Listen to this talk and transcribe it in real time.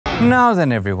Now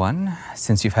then, everyone,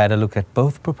 since you've had a look at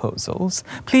both proposals,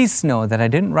 please know that I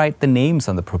didn't write the names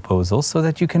on the proposals so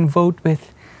that you can vote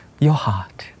with your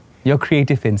heart, your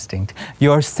creative instinct,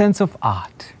 your sense of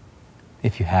art,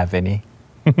 if you have any.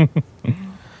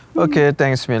 Okay,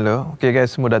 thanks Milo. Okay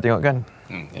guys, semua dah tengok kan?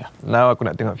 Yeah. Now aku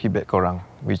nak tengok feedback korang.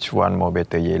 Which one more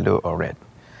better, yellow or red?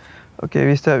 Okay,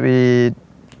 we start with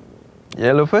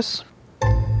yellow first.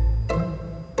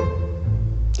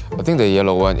 I think the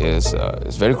yellow one is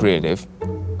very creative,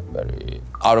 very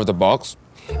out of the box,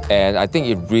 and I think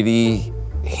it really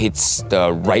hits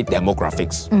the right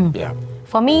demographics. Yeah.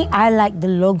 For me, I like the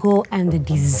logo and the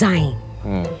design.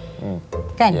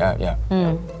 Kan? Yeah.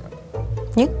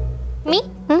 You? Me?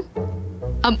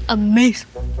 I'm amazed.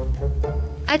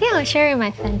 I think I'll share with my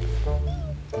friends.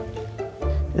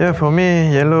 Yeah, for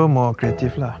me, yellow more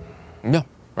creative lah. Yeah,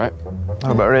 right.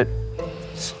 How about red?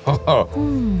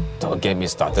 Don't get me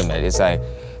started, man. It's like,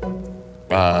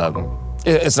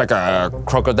 it's like a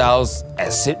crocodile's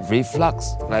acid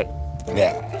reflux. Like,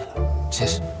 yeah,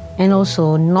 just. And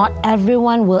also, not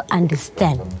everyone will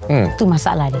understand. Itu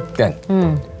masalah dia. Kan?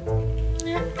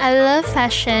 I love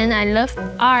fashion, I love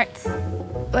art,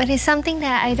 but it's something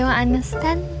that I don't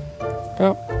understand.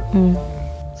 Yep.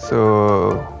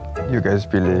 So, you guys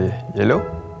pilih yellow?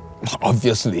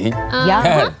 Obviously.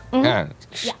 Yeah. Kan?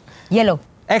 Yeah. Yellow.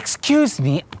 Excuse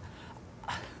me,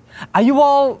 are you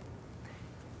all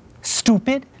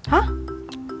stupid? Huh?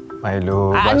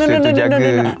 Milo, bahasa tu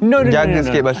jaga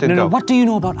sikit bahasa kau. What do you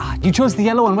know about art? You chose the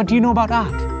yellow one. What do you know about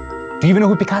art? Do you even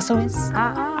know who Picasso is?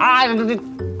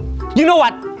 You know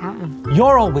what?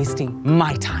 You're all wasting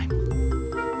my time.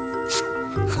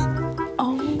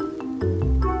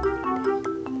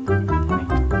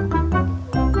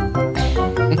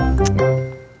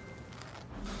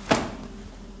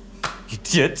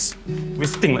 Idiots!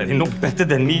 Wasting like they know better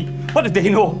than me. What do they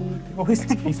know? They always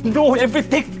think they know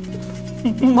everything.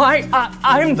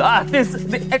 I'm the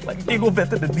artist. They act like they know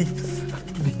better than me.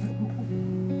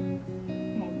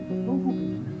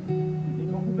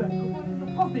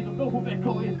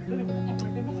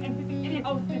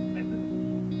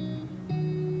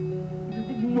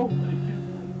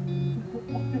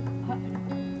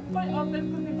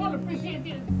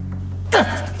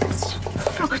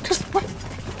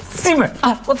 Simmer,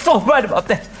 what's so bad about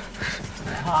that?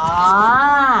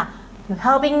 You're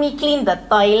helping me clean the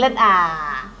toilet,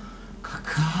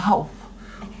 Kakao.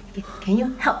 Can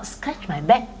you help scratch my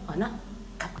back or not?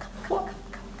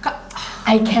 Come.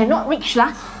 I cannot reach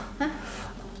lah.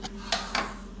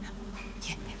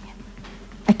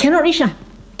 I cannot reach lah.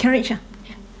 Can't reach lah.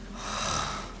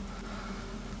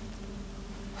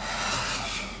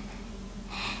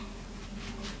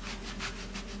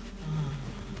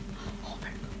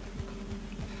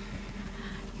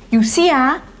 You see,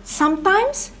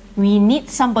 sometimes we need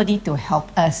somebody to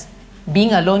help us.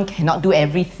 Being alone cannot do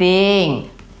everything.